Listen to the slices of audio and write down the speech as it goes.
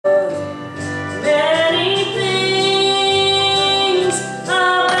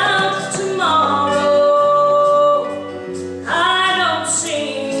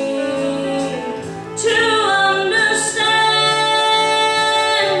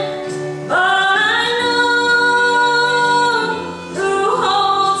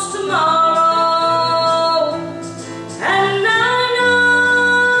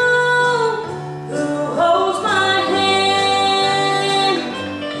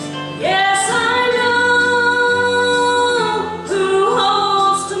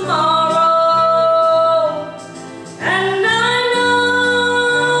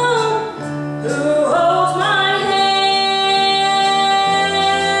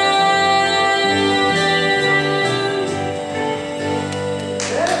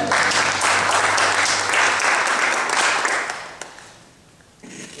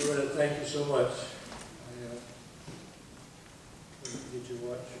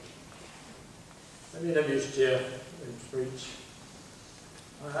Let me introduce Jeff and preach.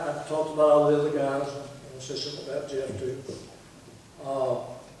 I've talked about all the other guys, and I'll say something about Jeff too.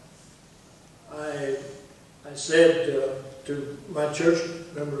 I said to my church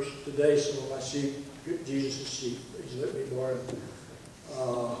members today, some of my sheep, Jesus' sheep, he's let me borrow.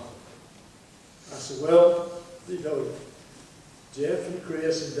 I said, well, you know, Jeff and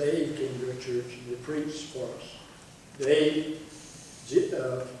Chris and Dave came to our church and they preached for us.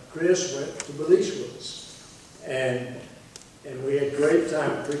 Chris went to Belize with us, and we had a great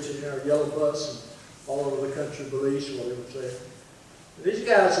time preaching in our yellow bus and all over the country, Belize, while they were there. These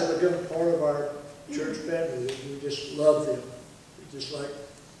guys have become part of our church family. We just love them, they're just like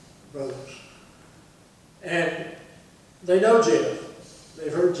brothers. And they know Jeff.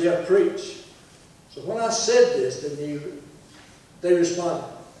 They've heard Jeff preach. So when I said this, they responded.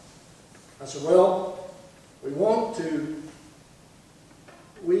 I said, well,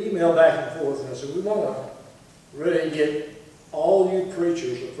 we emailed back and forth, and I said, we want to really get all you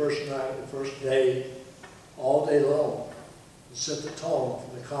preachers the first night, the first day, all day long, and set the tone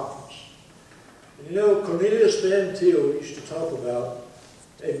for the conference. And you know, Cornelius Van Til used to talk about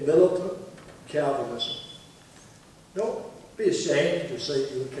a militant Calvinism. Don't be ashamed to say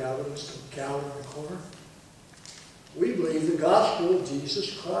you're a Calvinist and cower in the corner. We believe the gospel of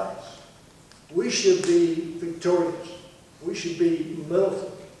Jesus Christ. We should be victorious. We should be militant.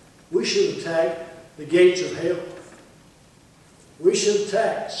 We should attack the gates of hell. We should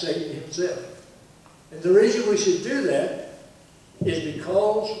attack Satan himself. And the reason we should do that is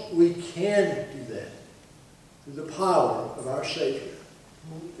because we can do that through the power of our Savior.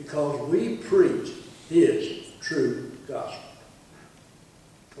 Because we preach His true gospel.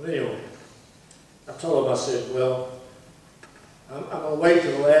 Well, anyway, I told him, I said, well, I'm going to wait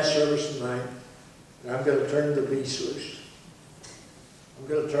till the last service tonight, and I'm going to turn the beast loose. I'm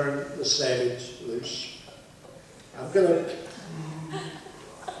going to turn the savage loose. I'm going to...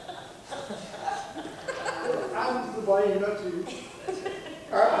 I'm the way not to...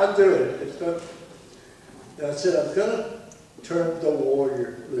 I'm doing it. It's not... I said, I'm going to turn the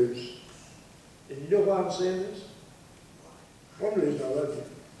warrior loose. And you know why I'm saying this? One reason I love you.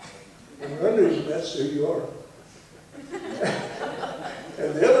 And one reason that's who you are.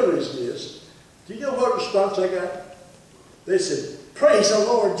 And the other reason is, do you know what response I got? They said, praise the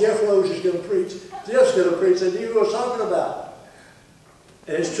Lord, Jeff Rose is going to preach. Jeff's going to preach. And you know what I was talking about.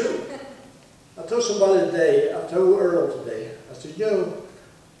 And it's true. I told somebody today, I told Earl today, I said, you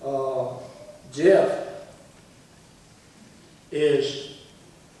know, Jeff is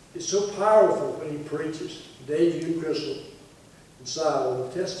so powerful when he preaches. Dave, you, Crystal, and Si will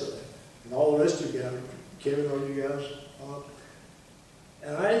attest to that. And all the rest of you guys, Kevin, all you guys.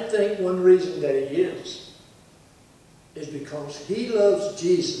 And I think one reason that he is because he loves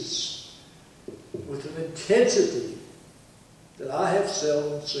Jesus with an intensity that I have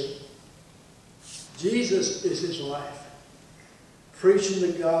seldom seen. Jesus is his life. Preaching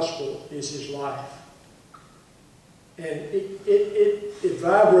the gospel is his life. And it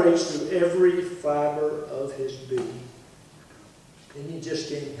vibrates through every fiber of his being. And he just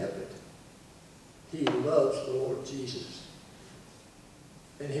can't help it. He loves the Lord Jesus.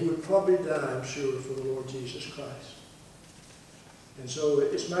 And he would probably die, I'm sure, for the Lord Jesus Christ. And so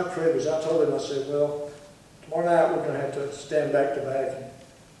it's my privilege. I told him, I said, well, tomorrow night we're going to have to stand back to back and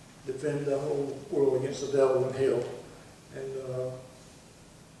defend the whole world against the devil and hell. And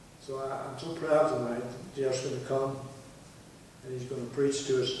so I'm so proud tonight that Jeff's going to come and he's going to preach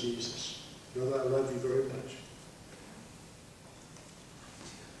to us Jesus. Brother, I love you very much.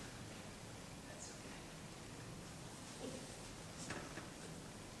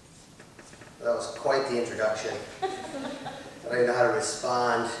 That was quite the introduction. I don't even know how to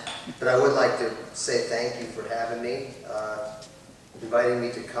respond, but I would like to say thank you for having me, inviting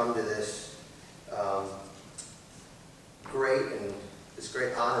me to come to this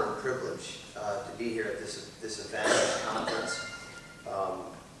great honor and privilege to be here at this event, this conference.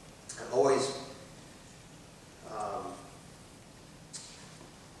 I'm always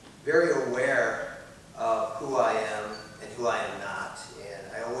very aware of who I am and who I am not.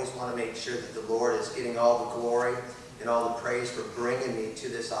 And I always want to make sure that the Lord is getting all the glory and all the praise for bringing me to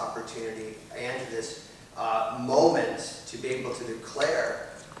this opportunity and to this moment to be able to declare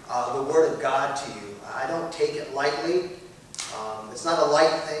the Word of God to you. I don't take it lightly. It's not a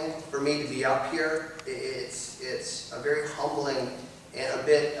light thing for me to be up here. It's a very humbling and a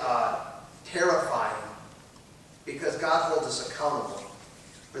bit terrifying, because God holds us accountable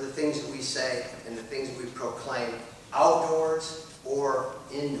for the things that we say and the things that we proclaim, outdoors or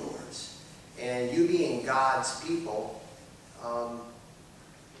indoors. And you being God's people,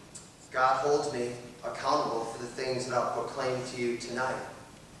 God holds me accountable for the things that I'll proclaim to you tonight.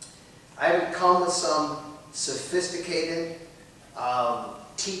 I haven't come with some sophisticated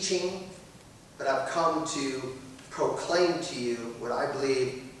teaching, but I've come to proclaim to you what I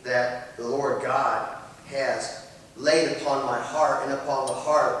believe that the Lord God has laid upon my heart and upon the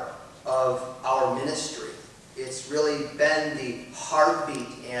heart of our ministry. It's really been the heartbeat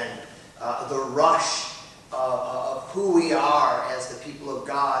and the rush of who we are as the people of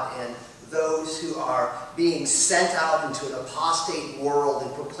God and those who are being sent out into an apostate world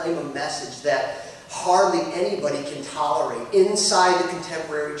and proclaim a message that hardly anybody can tolerate inside the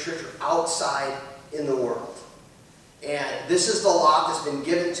contemporary church or outside in the world. And this is the lot that's been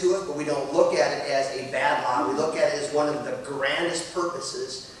given to us, but we don't look at it as a bad lot. We look at it as one of the grandest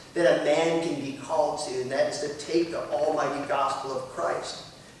purposes that a man can be called to, and that is to take the almighty gospel of Christ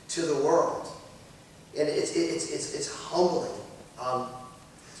to the world. And it's humbling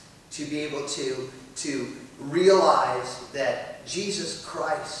to be able to realize that Jesus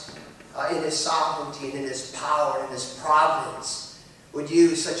Christ, in his sovereignty and in his power and in his providence, would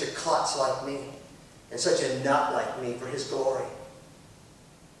use such a klutz like me and such a nut like me for his glory.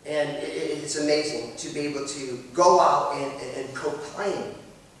 And it's amazing to be able to go out and proclaim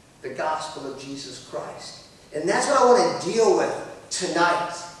the gospel of Jesus Christ. And that's what I want to deal with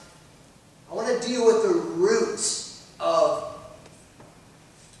tonight. I want to deal with the roots of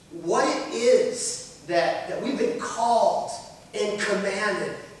what it is that we've been called and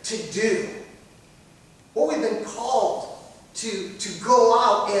commanded to do. What we've been called to go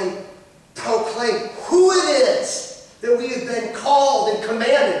out and proclaim. Who it is that we have been called and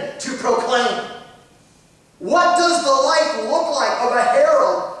commanded to proclaim. What does the life look like of a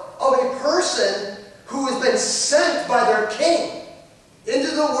herald, of a person who has been sent by their king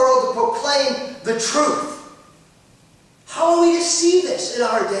into the world to proclaim the truth? How are we to see this in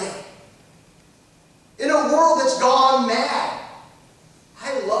our day? In a world that's gone mad.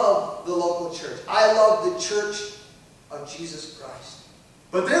 I love the local church. I love the church of Jesus Christ.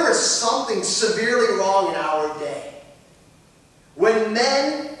 But there is something severely wrong in our day. When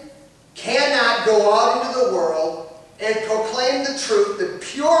men cannot go out into the world and proclaim the truth, the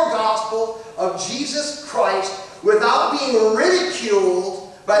pure gospel of Jesus Christ, without being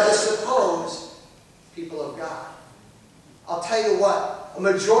ridiculed by the supposed people of God. I'll tell you what, a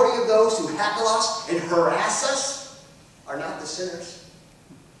majority of those who heckle us and harass us are not the sinners.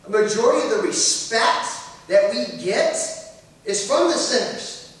 A majority of the respect that we get is from the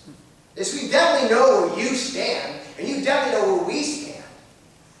sinners. Is we definitely know where you stand, and you definitely know where we stand.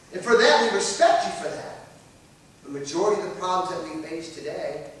 And for that, we respect you for that. The majority of the problems that we face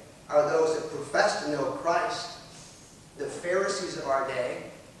today are those that profess to know Christ. The Pharisees of our day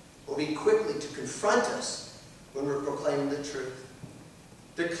will be quickly to confront us when we're proclaiming the truth,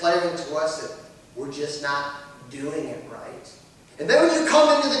 declaring to us that we're just not doing it right. And then when you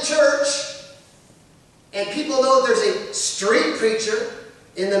come into the church, and people know that there's a street preacher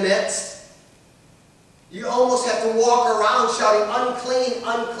in the midst, you almost have to walk around shouting, unclean,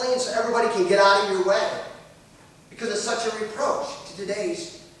 unclean, so everybody can get out of your way. Because it's such a reproach to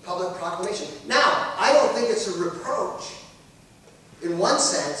today's public proclamation. Now, I don't think it's a reproach. In one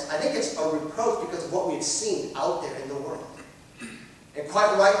sense, I think it's a reproach because of what we've seen out there in the world. And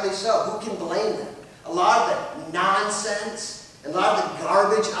quite rightly so. Who can blame them? A lot of the nonsense, and a lot of the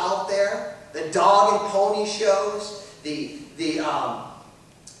garbage out there, the dog and pony shows, the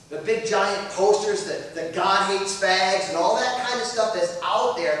big giant posters that God hates fags, and all that kind of stuff that's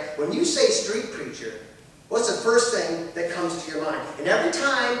out there. When you say street preacher, what's the first thing that comes to your mind? And every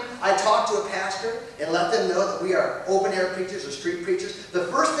time I talk to a pastor and let them know that we are open-air preachers or street preachers, the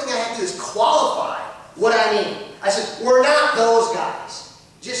first thing I have to do is qualify what I mean. I said, we're not those guys.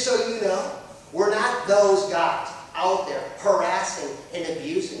 Just so you know, we're not those guys out there harassing and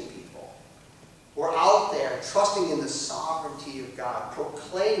abusing people. We're out there trusting in the sovereignty of God,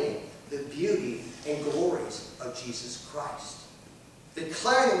 proclaiming the beauty and glories of Jesus Christ.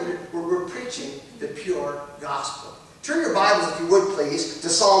 Declaring we're preaching the pure gospel. Turn your Bibles, if you would please, to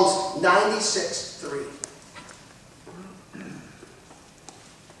Psalms 96:3.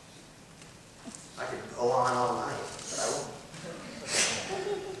 I could go on all night, but I won't.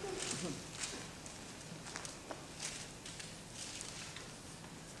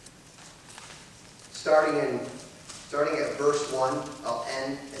 Starting at verse 1, I'll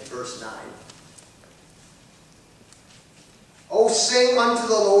end at verse 9. Oh, sing unto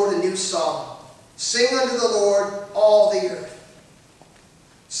the Lord a new song. Sing unto the Lord all the earth.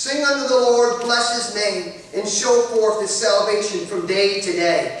 Sing unto the Lord, bless his name, and show forth his salvation from day to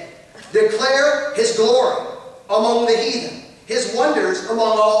day. Declare his glory among the heathen, his wonders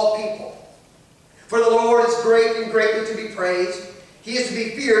among all people. For the Lord is great and greatly to be praised. He is to be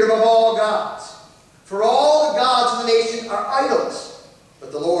feared above all gods. For all the gods of the nation are idols,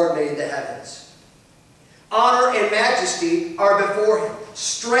 but the Lord made the heavens. Honor and majesty are before him.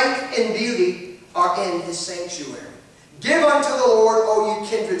 Strength and beauty are in his sanctuary. Give unto the Lord, O you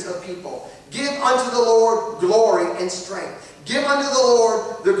kindreds of people. Give unto the Lord glory and strength. Give unto the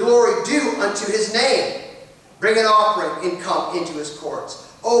Lord the glory due unto his name. Bring an offering and come into his courts.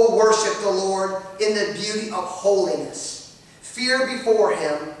 O worship the Lord in the beauty of holiness. Fear before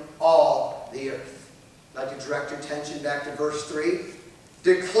him all the earth. I'd like to direct your attention back to verse 3.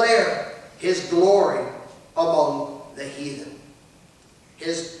 Declare his glory among the heathen,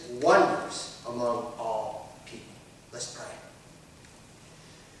 his wonders among all people. Let's pray.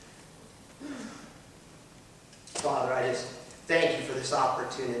 Father, I just thank you for this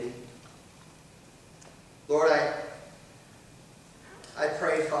opportunity. Lord, I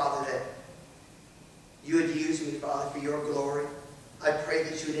pray, Father, that you would use me, Father, for your glory. I pray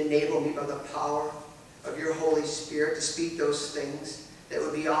that you would enable me by the power of your Holy Spirit to speak those things that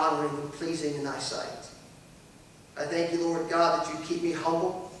would be honoring and pleasing in thy sight. I thank you, Lord God, that you keep me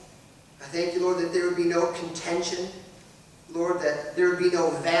humble. I thank you, Lord, that there would be no contention. Lord, that there would be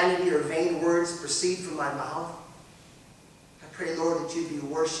no vanity or vain words proceed from my mouth. I pray, Lord, that you be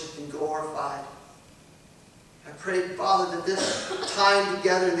worshipped and glorified. I pray, Father, that this time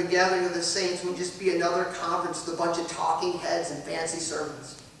together, the gathering of the saints, would just be another conference with a bunch of talking heads and fancy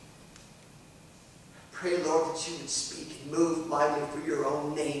sermons. I pray, Lord, that you would speak and move mightily for your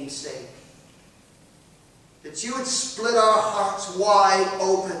own name's sake. That you would split our hearts wide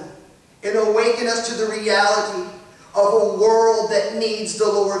open and awaken us to the reality of a world that needs the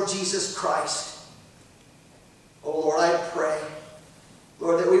Lord Jesus Christ. Oh, Lord, I pray,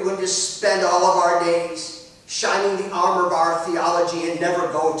 Lord, that we wouldn't just spend all of our days shining the armor of our theology and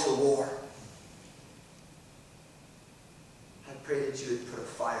never go to war. I pray that you would put a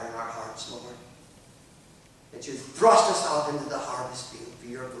fire in our hearts, Lord. That you would thrust us out into the harvest field for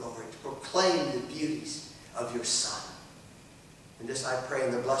your glory, to proclaim the beauties of your Son. And this I pray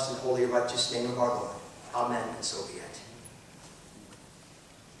in the blessed and holy and righteous name of our Lord. Amen, and so be it.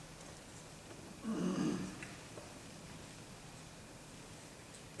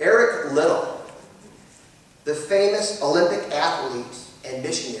 Eric Liddell, the famous Olympic athlete and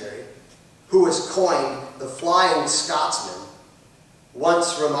missionary who was coined the Flying Scotsman,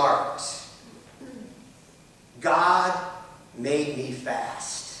 once remarked, "God made me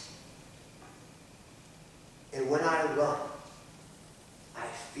fast, and when I run, I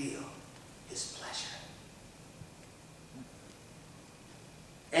feel his pleasure."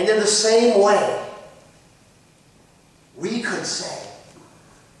 And in the same way, we could say,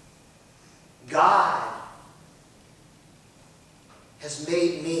 God has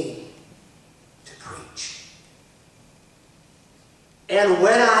made me to preach. And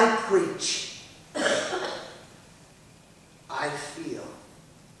when I preach, I feel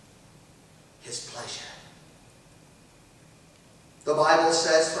his pleasure. The Bible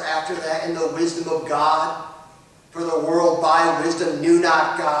says, "For after that, in the wisdom of God, for the world by wisdom knew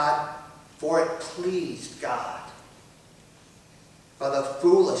not God, for it pleased God, by the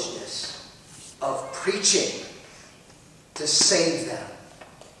foolishness of preaching, to save them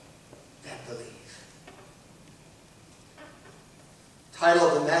that believe." Title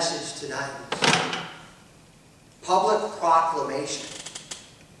of the message tonight is Public Proclamation,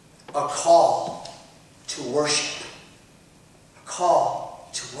 a Call to Worship. A Call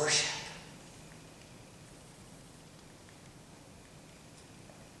to Worship.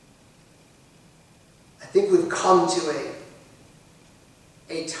 I think we've come to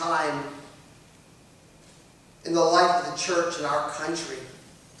a time in the life of the church in our country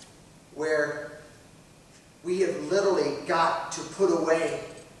where we have literally got to put away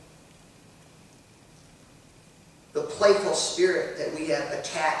the playful spirit that we have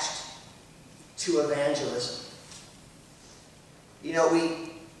attached to evangelism. You know,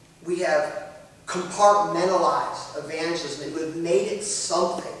 we have compartmentalized evangelism. We've made it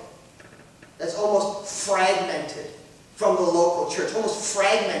something that's almost fragmented from the local church, almost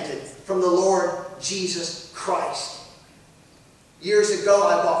fragmented from the Lord Jesus Christ. Years ago,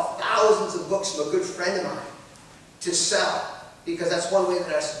 I bought thousands of books from a good friend of mine to sell, because that's one way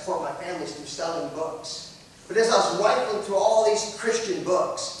that I support my family, is through selling books. But as I was rifling through all these Christian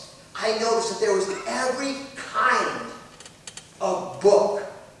books, I noticed that there was every kind of book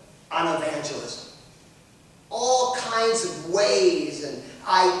on evangelism. All kinds of ways and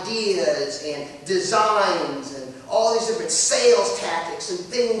ideas and designs and all these different sales tactics and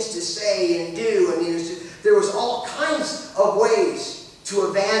things to say and do. And there was all kinds of ways to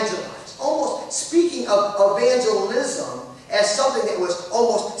evangelize. almost speaking of evangelism as something that was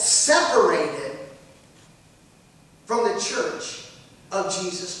almost separated from the church of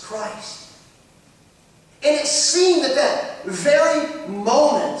Jesus Christ. And it seemed at that very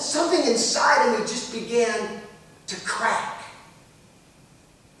moment, something inside of me just began to crack.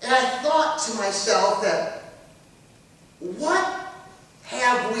 And I thought to myself that, what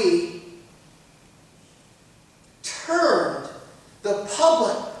have we turned the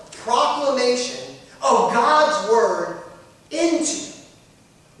public proclamation of God's Word into?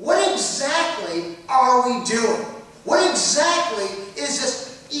 What exactly are we doing? What exactly is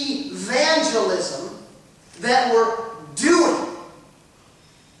this evangelism that we're doing?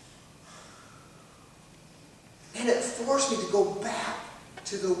 And it forced me to go back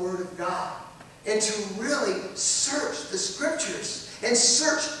to the Word of God and to really search the Scriptures and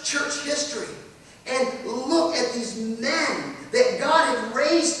search church history and look at these men that God had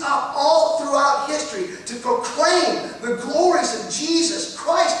raised up all throughout history to proclaim the glories of Jesus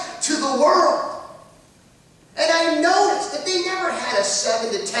Christ to the world. And I noticed that they never had a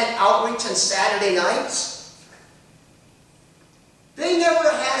 7 to 10 outreach on Saturday nights. They never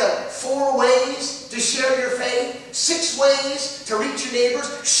had 4 ways to share your faith, 6 ways to reach your neighbors,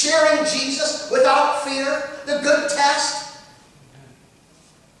 sharing Jesus without fear, the good test.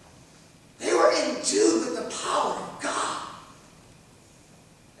 They were endued with the power of God.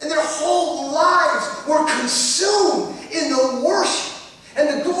 And their whole lives were consumed in the worship and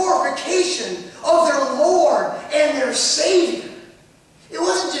the glorification of their Lord and their Savior. It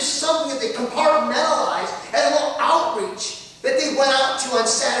wasn't just something that they compartmentalized at a little outreach that they went out to on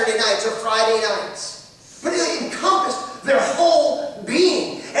Saturday nights or Friday nights. But it encompassed their whole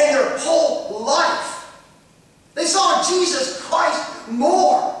being and their whole life. They saw Jesus Christ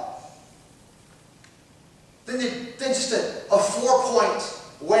more than just a 4-point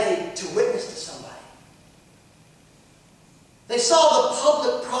way to witness to somebody. They saw the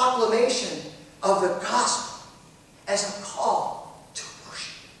public proclamation of the gospel as a call to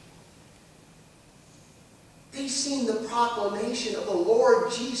worship. They seen the proclamation of the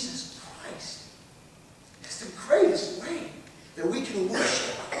Lord Jesus Christ as the greatest way that we can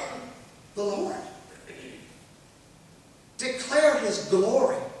worship the Lord. Declare His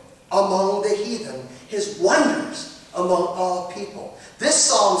glory among the heathen, His wonders among all people. This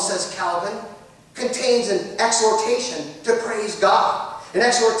psalm, says Calvin, contains an exhortation to praise God. An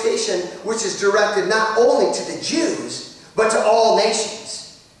exhortation which is directed not only to the Jews, but to all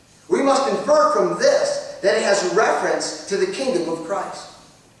nations. We must infer from this that it has reference to the kingdom of Christ.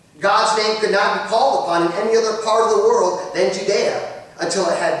 God's name could not be called upon in any other part of the world than Judea until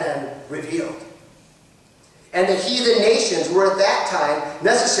it had been revealed. And the heathen nations were at that time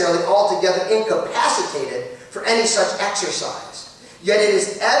necessarily altogether incapacitated for any such exercise. Yet it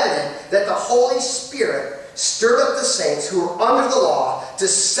is evident that the Holy Spirit stirred up the saints who were under the law to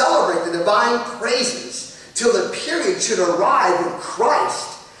celebrate the divine praises till the period should arrive when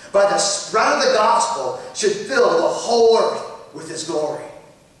Christ, by the spread of the gospel, should fill the whole earth with His glory.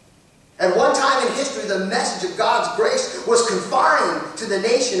 At one time in history, the message of God's grace was confined to the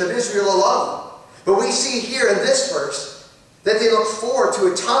nation of Israel alone. But we see here in this verse that they look forward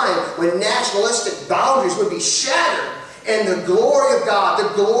to a time when nationalistic boundaries would be shattered and the glory of God,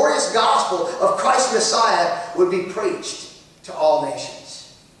 the glorious gospel of Christ Messiah, would be preached to all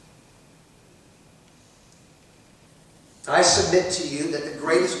nations. I submit to you that the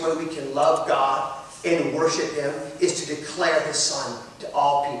greatest way we can love God and worship Him is to declare His Son to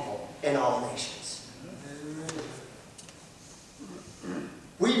all people in all nations.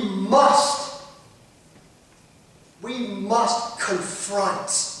 We must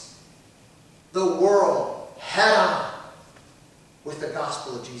confront the world head on with the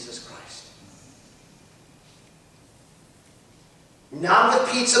gospel of Jesus Christ. Not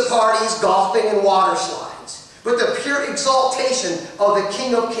with pizza parties, golfing, and water slides, but the pure exaltation of the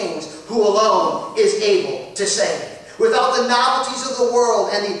King of Kings, who alone is able to save. Without the novelties of the world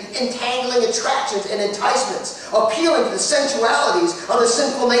and the entangling attractions and enticements, appealing to the sensualities of the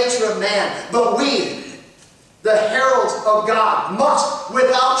sinful nature of man. But we, the heralds of God, must,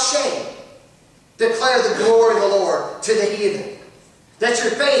 without shame, declare the glory of the Lord to the heathen. That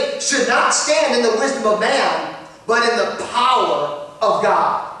your faith should not stand in the wisdom of man, but in the power of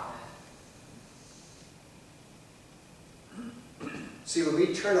God. See, when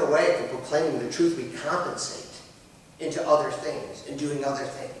we turn away from proclaiming the truth, we compensate into other things and doing other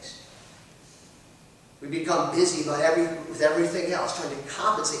things. We become busy with everything else, trying to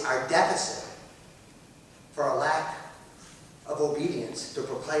compensate our deficit for our lack of obedience to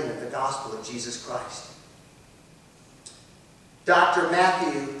proclaiming the gospel of Jesus Christ. Dr.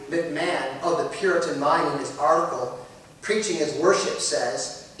 Matthew McMahon of the Puritan Mind in his article, Preaching as Worship,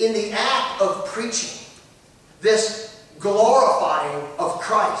 says, in the act of preaching, this glorifying of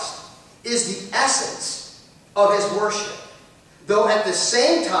Christ is the essence of his worship, though at the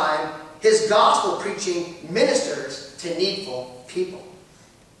same time his gospel preaching ministers to needful people.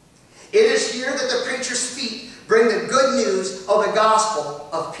 It is here that the preacher's feet bring the good news of the gospel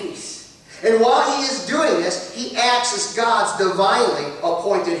of peace. And while he is doing this, he acts as God's divinely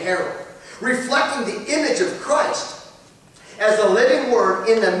appointed herald, reflecting the image of Christ as the living word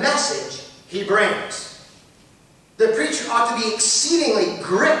in the message he brings. The preacher ought to be exceedingly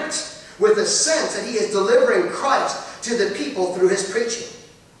gripped with the sense that he is delivering Christ to the people through his preaching.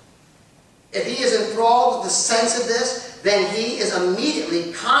 If he is enthralled with the sense of this, then he is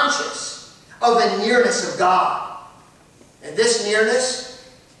immediately conscious of the nearness of God. And this nearness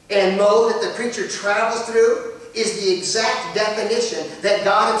and mode that the preacher travels through is the exact definition that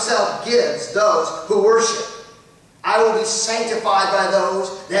God himself gives those who worship. I will be sanctified by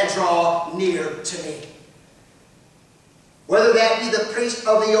those that draw near to me. Whether that be the priest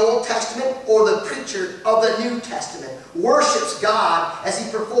of the Old Testament or the preacher of the New Testament, worships God as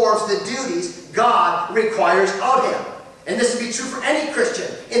he performs the duties God requires of him. And this would be true for any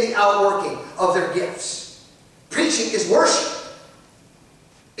Christian in the outworking of their gifts. Preaching is worship.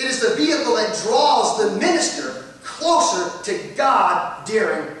 It is the vehicle that draws the minister closer to God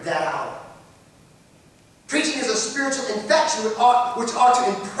during that hour. Preaching is a spiritual infection which ought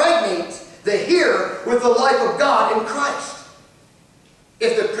to impregnate the hearer with the life of God in Christ.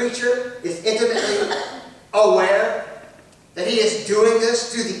 If the preacher is intimately aware that he is doing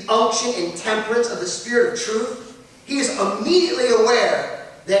this through the unction and temperance of the Spirit of truth, he is immediately aware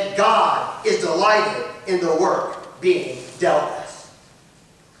that God is delighted in the work being dealt with.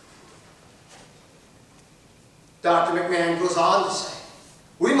 Dr. McMahon goes on to say,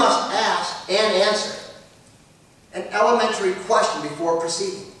 we must ask and answer an elementary question before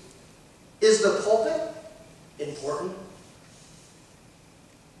proceeding. Is the pulpit important?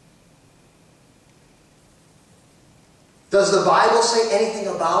 Does the Bible say anything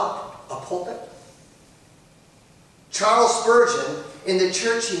about a pulpit? Charles Spurgeon, in the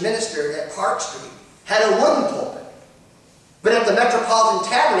church he ministered at Park Street, had a wooden pulpit. But at the Metropolitan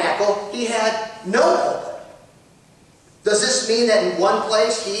Tabernacle, he had no pulpit. Does this mean that in one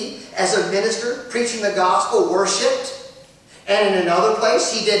place he, as a minister, preaching the gospel, worshipped, and in another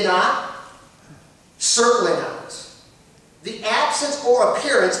place he did not? Certainly not. The absence or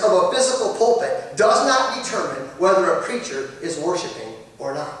appearance of a physical pulpit does not determine whether a preacher is worshiping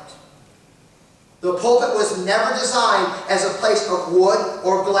or not. The pulpit was never designed as a place of wood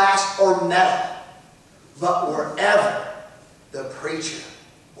or glass or metal, but wherever the preacher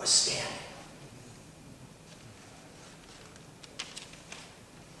was standing.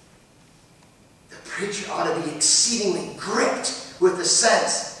 The preacher ought to be exceedingly gripped with the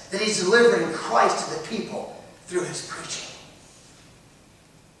sense that he's delivering Christ to the people through his preaching.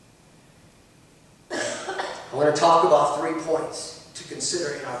 I want to talk about 3 points to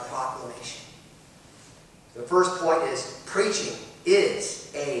consider in our proclamation. The first point is preaching is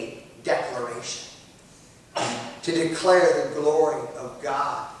a declaration to declare the glory of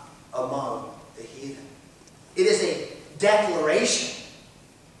God among the heathen. It is a declaration.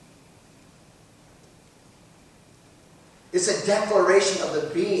 It's a declaration of the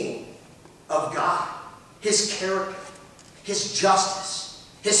being of God, his character, his justice,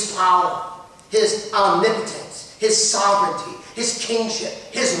 his power, his omnipotence, his sovereignty, his kingship,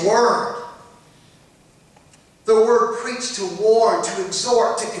 his word. The word preached to warn, to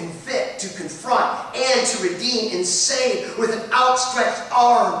exhort, to convict, to confront, and to redeem and save with an outstretched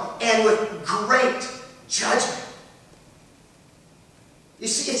arm and with great judgment. You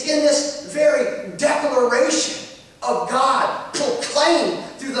see, it's in this very declaration of God proclaimed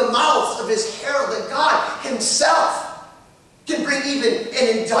through the mouths of his herald that God himself can bring even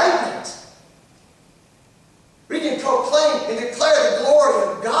an indictment. We can proclaim and declare the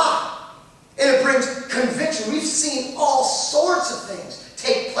glory of God. And it brings conviction. We've seen all sorts of things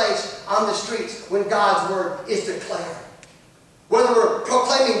take place on the streets when God's word is declared. Whether we're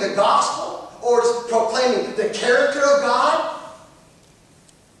proclaiming the gospel or just proclaiming the character of God.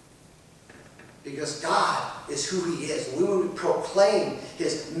 Because God is who he is. And when we proclaim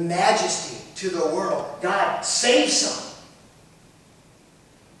his majesty to the world, God saves some.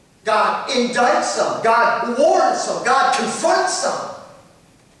 God indicts some. God warns some. God confronts some.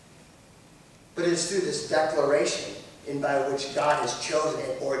 But it is through this declaration in by which God has chosen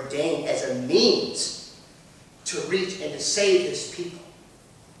and ordained as a means to reach and to save his people.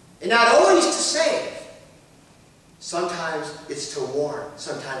 And not always to save, Sometimes it's to warn.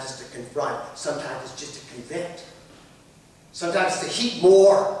 Sometimes it's to confront. Sometimes it's just to convict. Sometimes it's to heap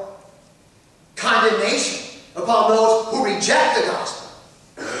more condemnation upon those who reject the gospel.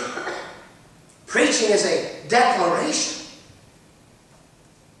 Preaching is a declaration.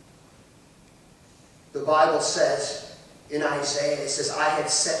 The Bible says in Isaiah, it says, I have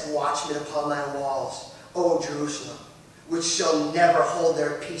set watchmen upon thy walls, O Jerusalem, which shall never hold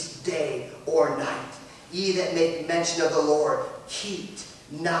their peace day or night. Ye that make mention of the Lord, keep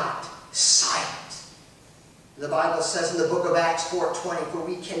not silent. The Bible says in the book of Acts 4:20, for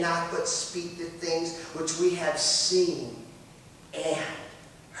we cannot but speak the things which we have seen and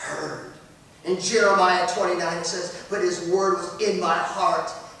heard. In Jeremiah 29 it says, but his word was in my heart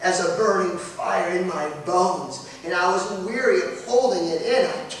as a burning fire in my bones, and I was weary of holding it in.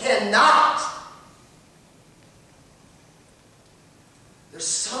 I cannot. There's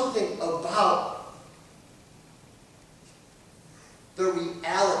something about the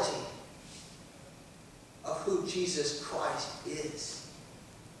reality of who Jesus Christ is,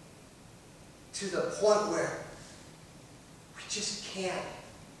 to the point where we just can't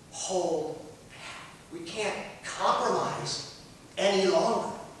hold back. We can't compromise any longer.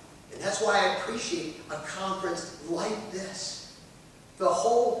 And that's why I appreciate a conference like this. The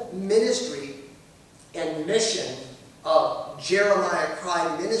whole ministry and mission of Jeremiah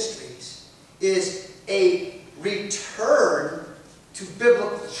Cry Ministries is a return to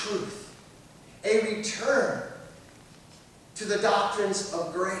biblical truth, a return to the doctrines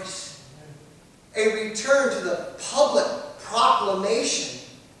of grace, a return to the public proclamation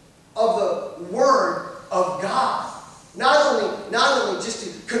of the Word of God. Not only just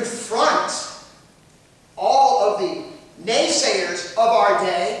to confront all of the naysayers of our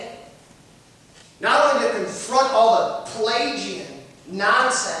day, not only to confront all the Pelagian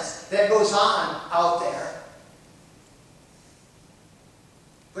nonsense that goes on out there,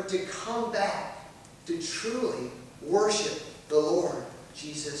 but to come back to truly worship the Lord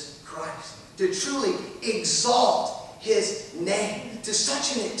Jesus Christ, to truly exalt His name to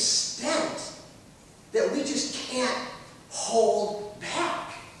such an extent that we just can't hold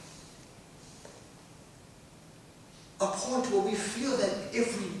back. A point where we feel that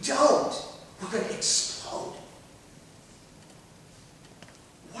if we don't, we're going to explode.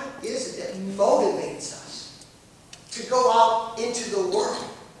 What is it that motivates us to go out into the world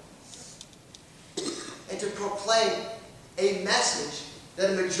and to proclaim a message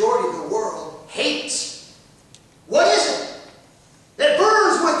that a majority of the world hates? What is it that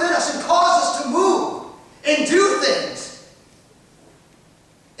burns within us and causes us to move and do things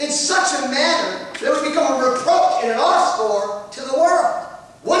in such a manner that we become a reproach and an offscore to the world?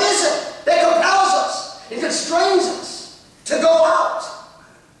 What is it that compels us and constrains us to go out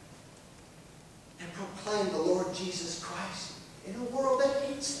and proclaim the Lord Jesus Christ in a world that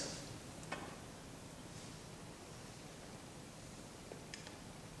hates Him?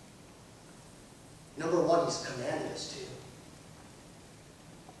 Number one, He's commanded us to.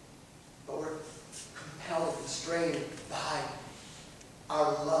 But we're compelled and constrained by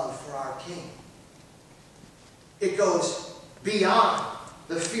our love for our King. It goes beyond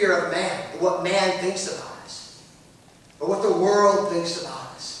the fear of man, what man thinks about us, or what the world thinks about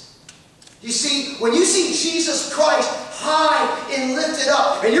us. You see, when you see Jesus Christ high and lifted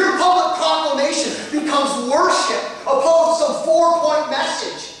up, and your public proclamation becomes worship opposed to some four-point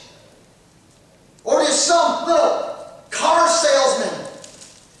message, or just some little car salesman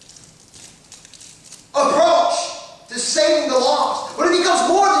approach to saving the lost, when it becomes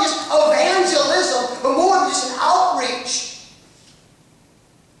more than just evangelism, but more than just an outreach,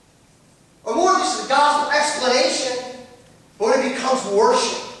 or more than just a gospel explanation, but when it becomes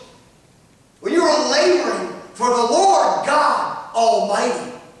worship, when you are laboring for the Lord God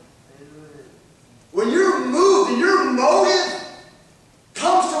Almighty, when you're moved and your motive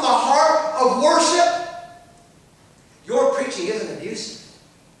comes from a heart of worship, your preaching isn't abusive.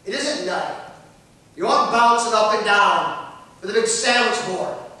 It isn't nutty. You aren't bouncing up and down with a big sandwich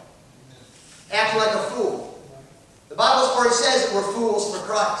board, acting like a fool. The Bible already says that we're fools for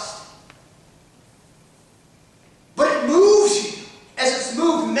Christ. But it moves you as it's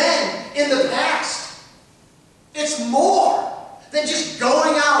moved men in the past. It's more than just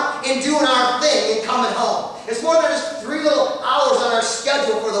going out and doing our thing and coming home. It's more than just 3 little hours on our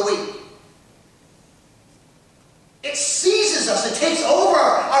schedule for the week. It seizes us. It takes over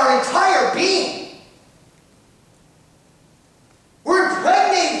our entire being. We're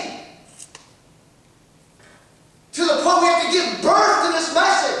impregnated to the point we have to give birth to this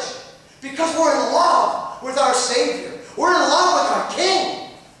message because we're in love with our Savior. We're in love with our King.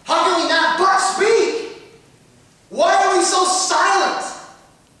 How can we not but speak?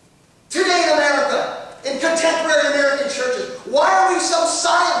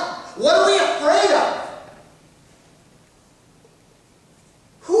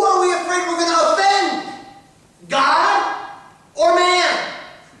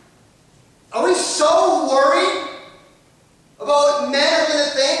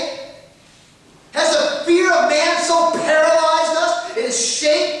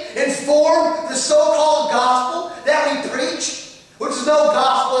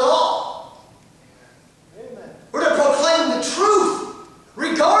 gospel at all. Amen. We're to proclaim the truth,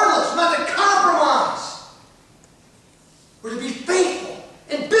 regardless, not to compromise. We're to be faithful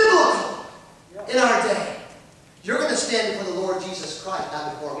and biblical in our day. You're going to stand before the Lord Jesus Christ,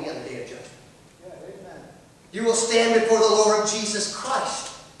 not before me on the day of judgment. Yeah, amen. You will stand before the Lord Jesus Christ.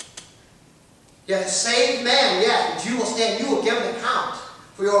 Yet a saved man, yes, but you will stand, you will give an account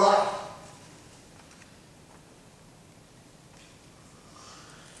for your life.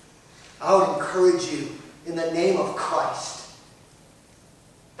 I would encourage you, in the name of Christ,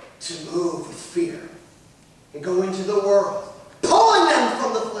 to move with fear and go into the world, pulling them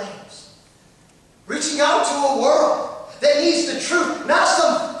from the flames, reaching out to a world that needs the truth, not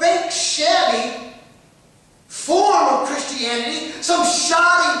some fake, shabby form of Christianity, some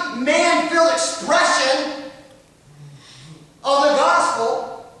shoddy, man-filled expression of the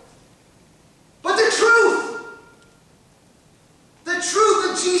gospel, but the truth. The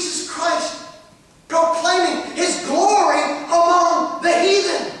truth of Jesus Christ, proclaiming His glory among the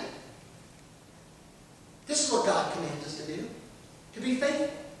heathen. This is what God commands us to do, to be faithful.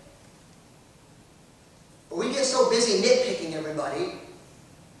 But we get so busy nitpicking everybody,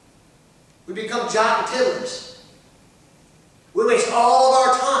 we become jot and tittlers. We waste all of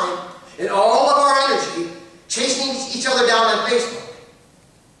our time and all of our energy chasing each other down on Facebook,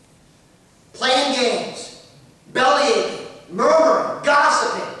 playing games, bellyaching, murmuring,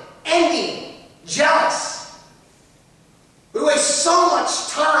 gossiping, envying, jealous. We waste so much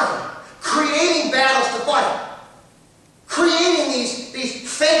time creating battles to fight, creating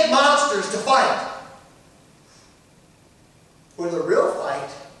these fake monsters to fight, where the real fight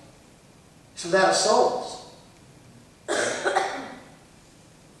is for that of souls.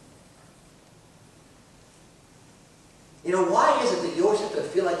 You know, why is it that you always have to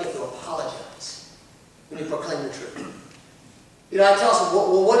feel like you have to apologize when you proclaim the truth? You know, I tell someone,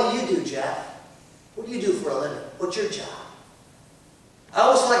 well, what do you do, Jeff? What do you do for a living? What's your job? I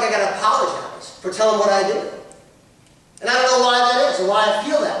always feel like I got to apologize for telling what I do. And I don't know why that is or why I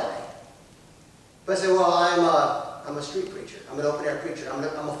feel that way. But I say, well, I'm a street preacher. I'm an open-air preacher.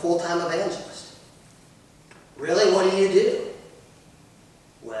 I'm a full-time evangelist. Really? What do you do?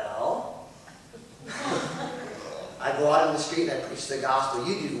 Well, I go out in the street and I preach the gospel.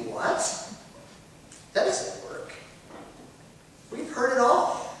 You do what? That doesn't work. We've heard it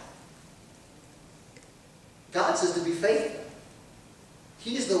all. God says to be faithful.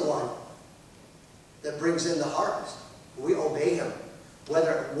 He's the one that brings in the harvest. We obey Him,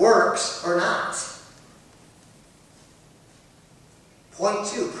 whether it works or not. Point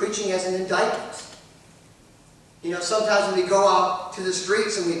 2, preaching as an indictment. You know, sometimes when we go out to the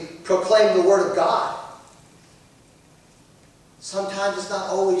streets and we proclaim the Word of God, sometimes it's not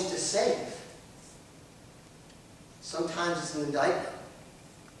always to save. Sometimes it's an indictment.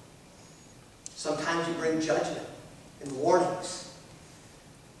 Sometimes you bring judgment and warnings.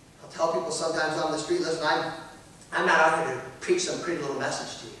 I'll tell people sometimes on the street, listen, I'm not out here to preach some pretty little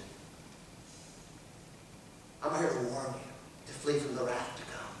message to you. I'm here to warn you to flee from the wrath to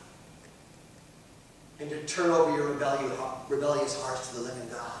come. And to turn over your rebellious hearts to the living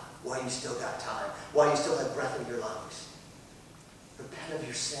God while you still got time, while you still have breath in your lungs. Repent of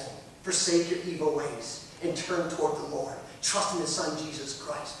your sin. Forsake your evil ways and turn toward the Lord. Trust in His Son, Jesus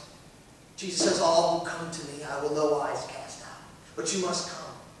Christ. Jesus says, all who come to me, I will no wise cast out. But you must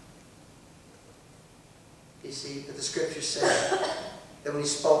come. You see, but the Scriptures say that when He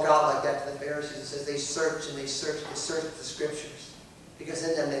spoke out like that to the Pharisees, it says they searched and they searched the Scriptures. Because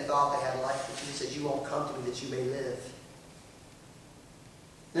in them they thought they had life. But Jesus said, you won't come to me that you may live.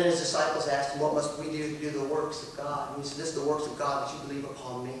 Then His disciples asked Him, what must we do to do the works of God? And He said, this is the works of God, that you believe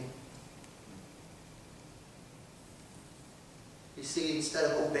upon me. You see, instead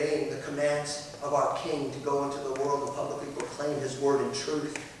of obeying the commands of our King to go into the world and publicly proclaim His word in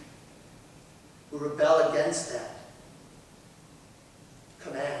truth, we rebel against that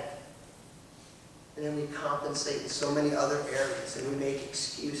command. And then we compensate in so many other areas, and we make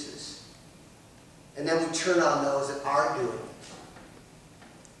excuses. And then we turn on those that are doing it.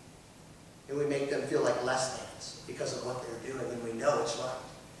 And we make them feel like less thans because of what they're doing, and we know it's right.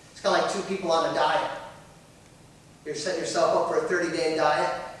 It's kind of like two people on a diet. You're setting yourself up for a 30-day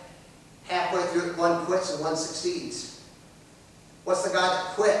diet. Halfway through it, one quits and one succeeds. What's the guy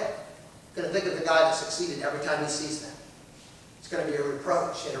that quit going to think of the guy that succeeded every time he sees them? It's going to be a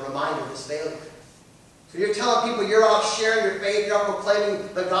reproach and a reminder of his failure. So you're telling people you're out sharing your faith, you're out proclaiming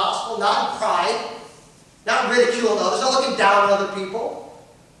the gospel, not in pride, not ridiculing others, not looking down on other people.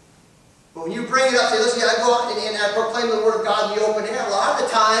 But when you bring it up, say, listen, I go out and I proclaim the word of God in the open air, a lot of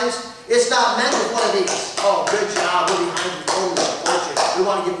the times it's not meant with one of these, oh, good job, we're behind you, totally support you. they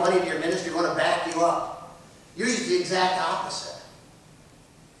want to give money to your ministry, want to back you up. Usually it's the exact opposite.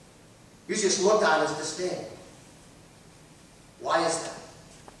 You're just looked on as disdain. Why is that?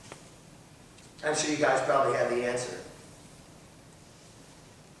 I'm sure you guys probably have the answer.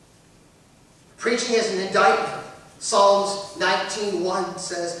 Preaching is an indictment. Psalms 19:1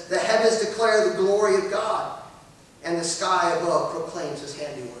 says, "The heavens declare the glory of God, and the sky above proclaims his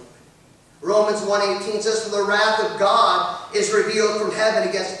handiwork." Romans 1:18 says, "For the wrath of God is revealed from heaven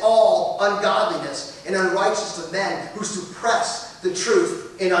against all ungodliness and unrighteousness of men who suppress the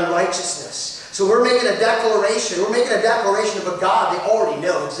truth in unrighteousness." So we're making a declaration. We're making a declaration of a God they already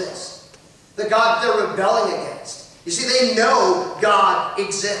know exists. The God they're rebelling against. You see, they know God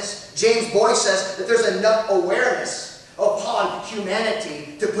exists. James Boyce says that there's enough awareness upon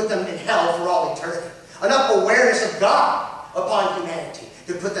humanity to put them in hell for all eternity. Enough awareness of God upon humanity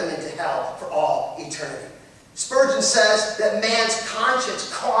to put them into hell for all eternity. Spurgeon says that man's conscience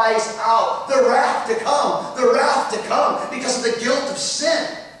cries out, "The wrath to come, the wrath to come," because of the guilt of sin.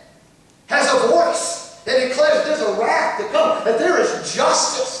 Has a voice that declares there's a wrath to come, that there is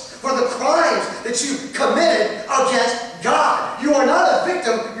justice for the crimes that you committed against God. You are not a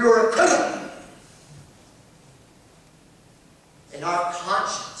victim, you are a criminal. And our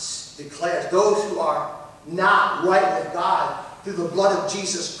conscience declares those who are not right with God through the blood of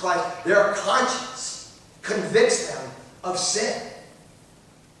Jesus Christ, their conscience convicts them of sin.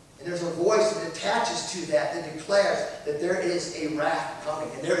 And there's a voice that attaches to that that declares that there is a wrath coming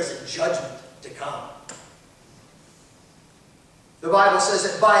and there is a judgment to come. The Bible says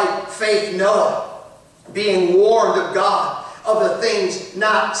that by faith Noah, being warned of God of the things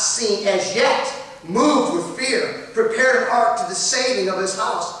not seen as yet, moved with fear, prepared an ark to the saving of his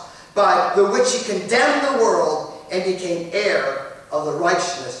house, by the which he condemned the world and became heir of the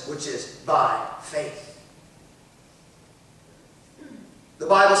righteousness which is by faith. The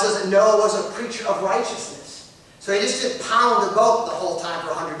Bible says that Noah was a preacher of righteousness. So he just didn't pound the boat the whole time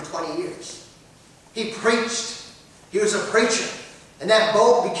for 120 years. He preached. He was a preacher. And that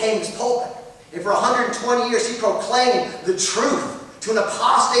boat became his pulpit. And for 120 years he proclaimed the truth to an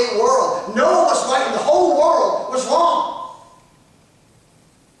apostate world. Noah was right and the whole world was wrong.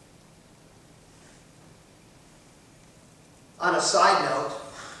 On a side note,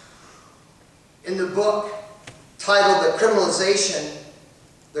 in the book titled The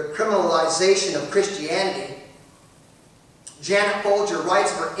Criminalization of Christianity, Janet Folger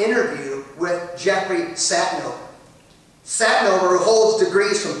writes of her interview with Jeffrey Satinover. Satinover, who holds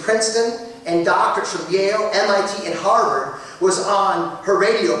degrees from Princeton and doctorates from Yale, MIT, and Harvard, was on her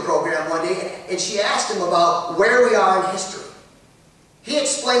radio program one day, and she asked him about where we are in history. He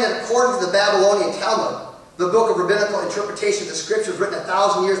explained that according to the Babylonian Talmud, the book of rabbinical interpretation of the scriptures written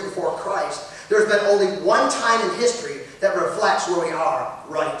 1,000 years before Christ, there's been only one time in history that reflects where we are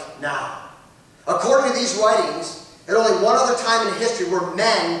right now. According to these writings, at only one other time in history were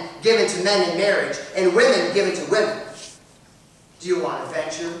men given to men in marriage and women given to women. Do you want to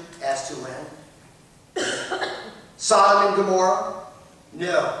venture as to when? Sodom and Gomorrah?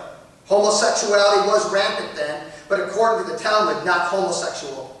 No. Homosexuality was rampant then, but according to the Talmud, not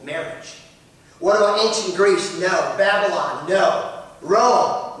homosexual marriage. What about ancient Greece? No. Babylon? No.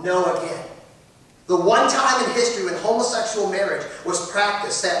 Rome? No again. The one time in history when homosexual marriage was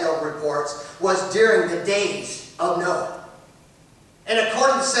practiced, Satinover reports, was during the days of Noah. And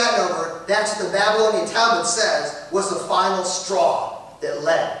according to Satinover, that's what the Babylonian Talmud says was the final straw that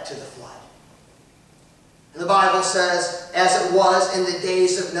led to the flood. And the Bible says, as it was in the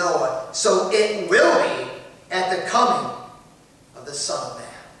days of Noah, so it will be at the coming of the Son of Man.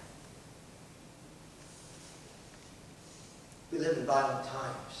 We live in violent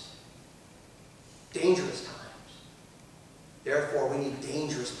times. Dangerous times. Therefore, we need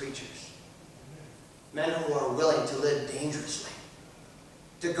dangerous preachers. Men who are willing to live dangerously.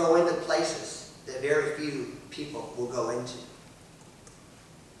 To go into places that very few people will go into.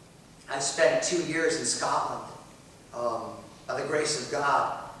 I spent 2 years in Scotland. By the grace of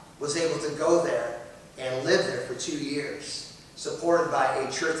God, was able to go there and live there for 2 years. Supported by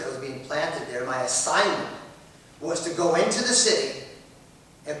a church that was being planted there. My assignment was to go into the city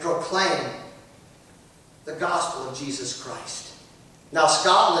and proclaim the gospel of Jesus Christ. Now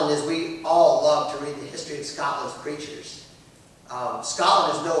Scotland, as we all love to read the history of Scotland's preachers,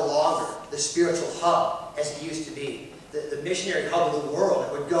 Scotland is no longer the spiritual hub as it used to be. The missionary hub of the world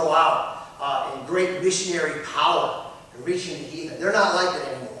that would go out in great missionary power and reaching the heathen. They're not like that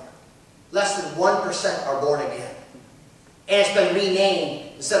anymore. Less than 1% are born again. And it's been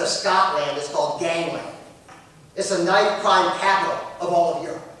renamed, instead of Scotland, it's called Gangland. It's a knife crime capital of all of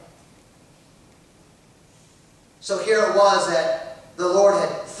Europe. So here it was that the Lord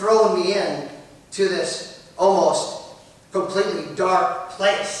had thrown me in to this almost completely dark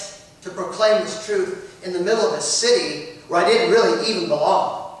place to proclaim this truth in the middle of a city where I didn't really even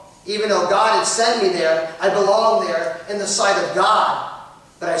belong. Even though God had sent me there, I belonged there in the sight of God,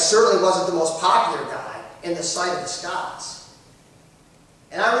 but I certainly wasn't the most popular guy in the sight of the Scots.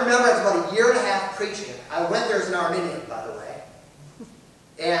 And I remember after about a year and a half preaching, I went there as an Arminian, by the way.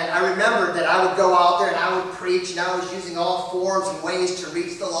 And I remembered that I would go out there and I would preach, and I was using all forms and ways to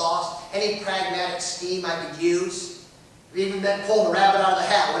reach the lost, any pragmatic scheme I could use. It even meant pulling the rabbit out of the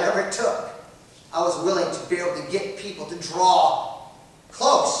hat, whatever it took. I was willing to be able to get people to draw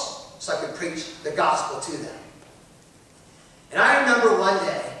close so I could preach the gospel to them. And I remember one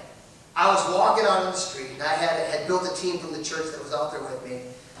day, I was walking out on the street, and I had built a team from the church that was out there with me.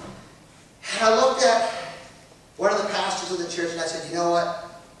 And I looked at one of the pastors of the church, and I said, you know what?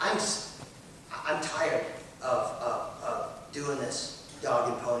 I'm tired of doing this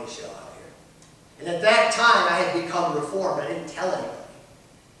dog and pony show out here. And at that time, I had become reformed. I didn't tell anybody.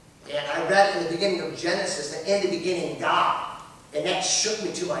 And I read in the beginning of Genesis that in the beginning, God. And that shook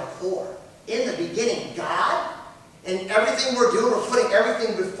me to my core. In the beginning, God? And everything we're doing, we're putting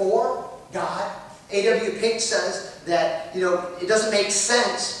everything before God. A.W. Pink says that, it doesn't make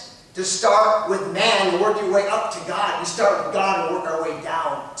sense to start with man and work your way up to God. We start with God and work our way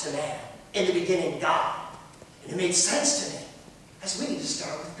down to man. In the beginning, God. And it made sense to me. I said, we need to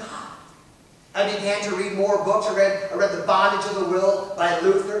start with God. I began to read more books. I read The Bondage of the Will by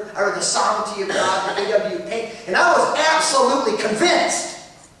Luther. I read The Sovereignty of God by A.W. Pink. And I was absolutely convinced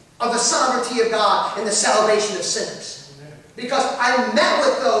of the sovereignty of God and the salvation of sinners. Because I met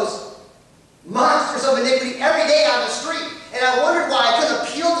with those monsters of iniquity every day on the street. And I wondered why I couldn't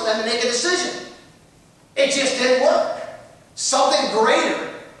appeal to them and make a decision. It just didn't work. Something greater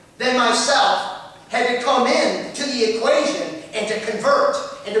than myself had to come in to the equation and to convert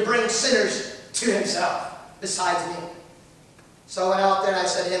and to bring sinners to himself besides me. So I went out there and I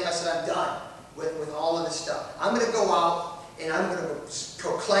said to him, I'm done with all of this stuff. I'm going to go out and I'm going to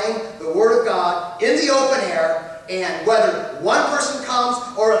proclaim the Word of God in the open air, and whether one person comes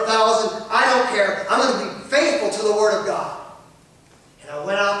or 1,000, I don't care. I'm going to be faithful to the Word of God. And I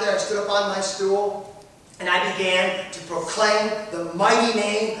went out there, I stood up on my stool, and I began to proclaim the mighty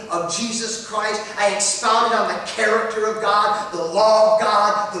name of Jesus Christ. I expounded on the character of God, the law of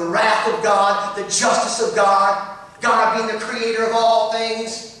God, the wrath of God, the justice of God, God being the creator of all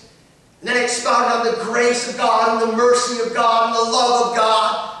things. And then I expounded on the grace of God and the mercy of God and the love of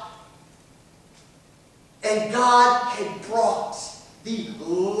God. And God had brought the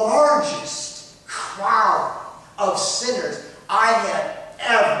largest crowd of sinners I had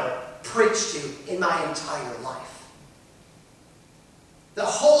ever preached to in my entire life. The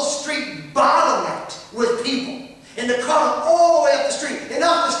whole street bottlenecked with people. And the crowd all the way up the street and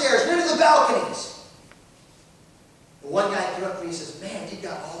up the stairs and into the balconies. And one guy came up to me and says, man, you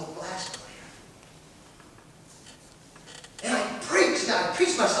got all the Glasgow here. And I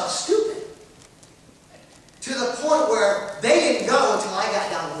preached myself stupid. To the point where they didn't go until I got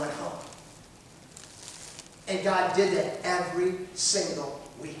down and went home. And God did that every single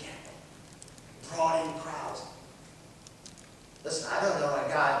weekend. Brought in crowds. Listen, I don't know why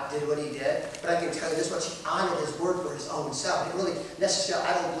God did what he did, but I can tell you this much. He honored his word for his own self. It really necessarily,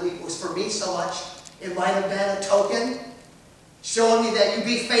 I don't believe it was for me so much. It might have been a token showing me that you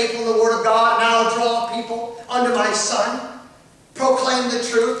be faithful in the Word of God, and I'll draw people unto my Son. Proclaim the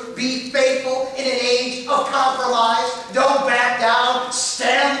truth. Be faithful in an age of compromise. Don't back down.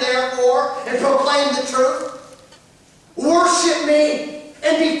 Stand therefore and proclaim the truth. Worship me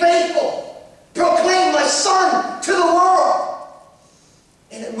and be faithful. Proclaim my Son to the world.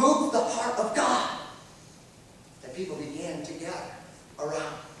 And it moved the heart of God. And people began to gather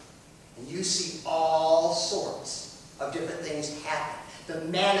around. And you see all sorts of different things happen. The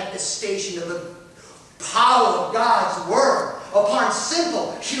manifestation of the power of God's Word upon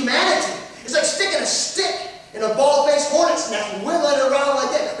simple humanity. It's like sticking a stick in a bald-faced hornet's nest and wiggling it around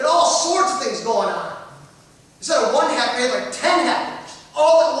like that. But all sorts of things going on. Instead of one happening, like 10 happenings,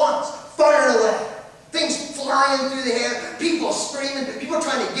 all at once, firing away. Things flying through the air, people screaming, people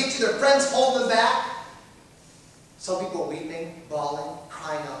trying to get you, their friends holding them back. Some people weeping, bawling,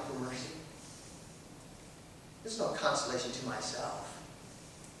 crying out for mercy. This is no consolation to myself.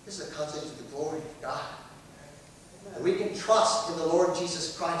 This is a consolation to the glory of God. And we can trust in the Lord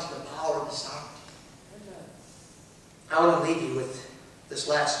Jesus Christ and the power of His sovereignty. I want to leave you with this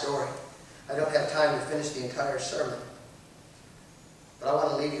last story. I don't have time to finish the entire sermon. But I want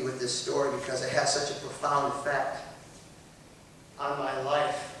to leave you with this story because it has such a profound effect on my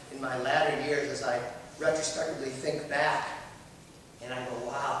life in my latter years as I retrospectively think back And I go,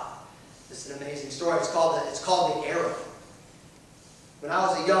 wow, this is an amazing story. It's called The Arrow. When I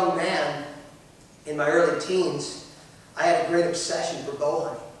was a young man, in my early teens, I had a great obsession for bow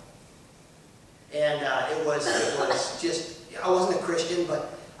hunting. And it was just, I wasn't a Christian,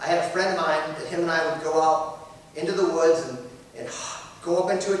 but I had a friend of mine that him and I would go out into the woods and go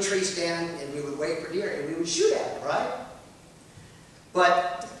up into a tree stand, and we would wait for deer, and we would shoot at them, right?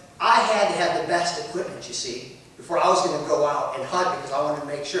 But I had to have the best equipment, you see, before I was going to go out and hunt, because I wanted to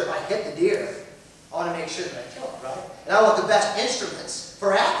make sure if I hit the deer, I want to make sure that I kill it, right? And I want the best instruments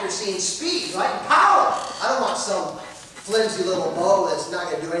for accuracy and speed, right? And power. I don't want some flimsy little bow that's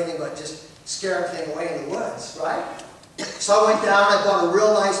not going to do anything but just scare everything away in the woods, right? So I went down, I bought a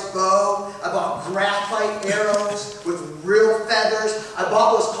real nice bow, I bought graphite arrows with real feathers. I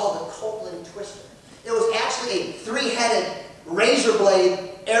bought what was called a Copeland Twister. It was actually a 3-headed razor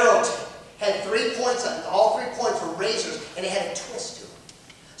blade arrow tip. Had 3 points on it. All 3 points were razors, and it had a twist to it.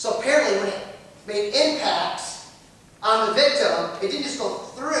 So apparently when it made impacts on the victim, it didn't just go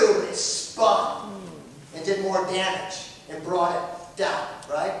through, but it spun and did more damage and brought it down,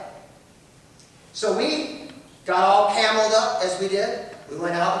 right? So we got all cameled up as we did. We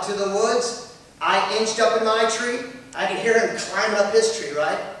went out into the woods. I inched up in my tree. I could hear him climbing up his tree,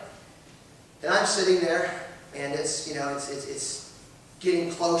 right? And I'm sitting there, and it's, you know, it's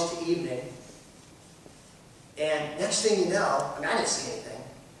getting close to evening. And next thing you know, I mean, I didn't see anything.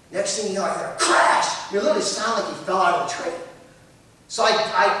 Next thing you know, I hear a crash. It literally sounded like he fell out of the tree. So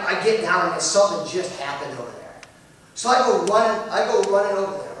I get down, and something just happened over there. So I go running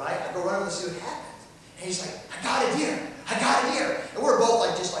over there, right? I go running to see what happened. And he's like, I got a deer. I got a deer. And we're both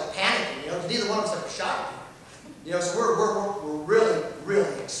like just like panicking, you know, because neither one of us ever shot a deer. You know, so we're really,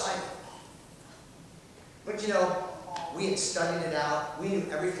 really excited. But you know, we had studied it out. We knew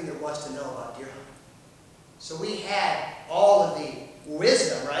everything there was to know about deer hunting. So we had all of the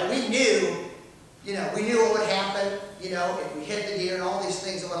wisdom, right? We knew, you know, we knew what would happen, you know, if we hit the deer and all these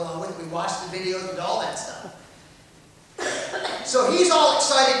things that went along with it. We watched the videos and all that stuff. So he's all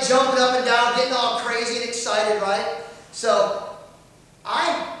excited, jumping up and down, getting all crazy and excited, right? So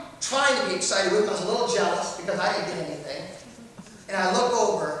I'm trying to be excited with him. I was a little jealous because I didn't get anything. And I look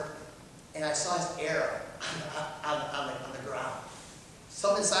over, and I saw his arrow on the ground.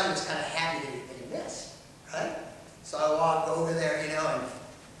 Something inside me was kind of happy that he missed, right? So I walked over there, you know,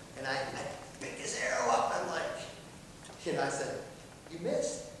 and I pick his arrow up. I'm like, you know, I said, you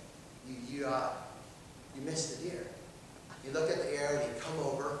missed. You missed the deer. You look at the arrow, and you come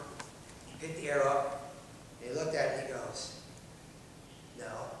over, you pick the arrow up, and he looked at it, and he goes, no,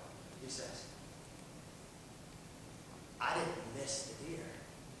 he says, I didn't miss the deer.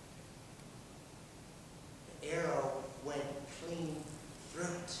 The arrow went clean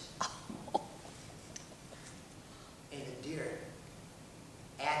through it. And the deer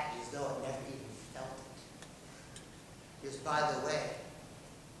acted as though it never even felt it. Because, by the way,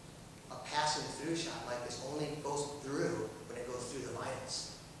 a passing through shot like this only goes through when it goes through the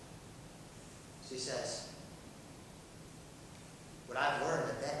vitals. So he says, what I've learned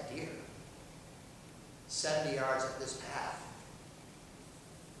that deer, 70 yards up this path,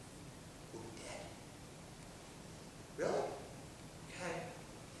 will be dead. Really? Okay.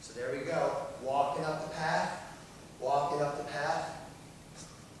 So there we go. Walking up the path.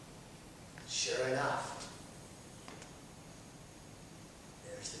 Sure enough,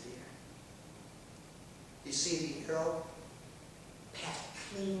 there's the deer. You see the arrow passed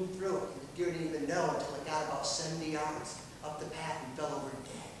clean through it, and the deer didn't even know until it got about 70 yards up the path and fell over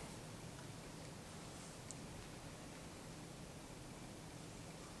dead.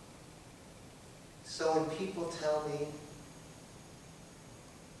 So when people tell me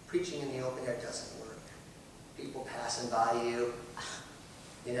preaching in the open air doesn't work, people passing by you,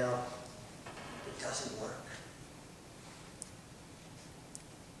 you know, it doesn't work.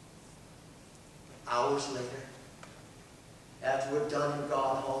 Hours later, after we've done and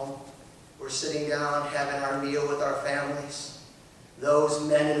gone home, we're sitting down having our meal with our families. Those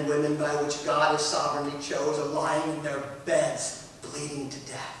men and women by which God has sovereignly chose are lying in their beds, bleeding to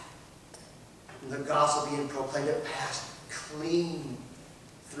death. And the gospel being proclaimed at passed clean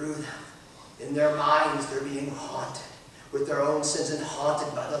through them. In their minds, they're being haunted with their own sins and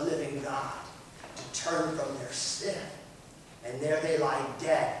haunted by the living God to turn from their sin. And there they lie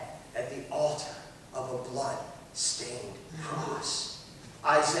dead at the altar of a blood-stained cross.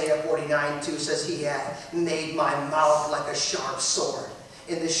 Isaiah 49:2 says, He hath made my mouth like a sharp sword.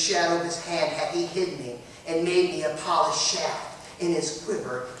 In the shadow of His hand hath He hid me, and made me a polished shaft. In His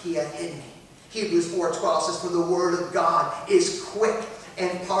quiver He hath hid me. Hebrews 4:12 says, For the word of God is quick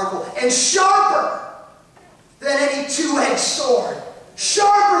and powerful and sharper than any two-edged sword,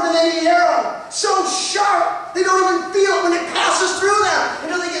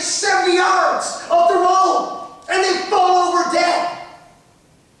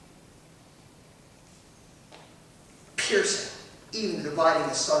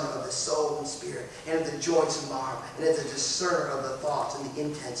 dividing asunder of the soul and spirit, and of the joints and marrow, and is a discerner of the thoughts and the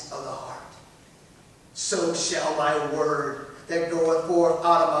intents of the heart. So shall my word that goeth forth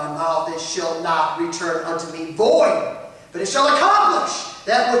out of my mouth, it shall not return unto me void, but it shall accomplish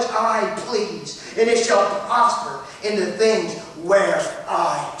that which I please, and it shall prosper in the things where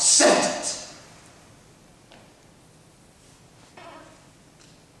I sent it.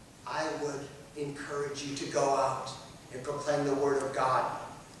 I would encourage you to go out and proclaim the word of God.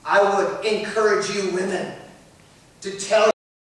 I would encourage you, women, to tell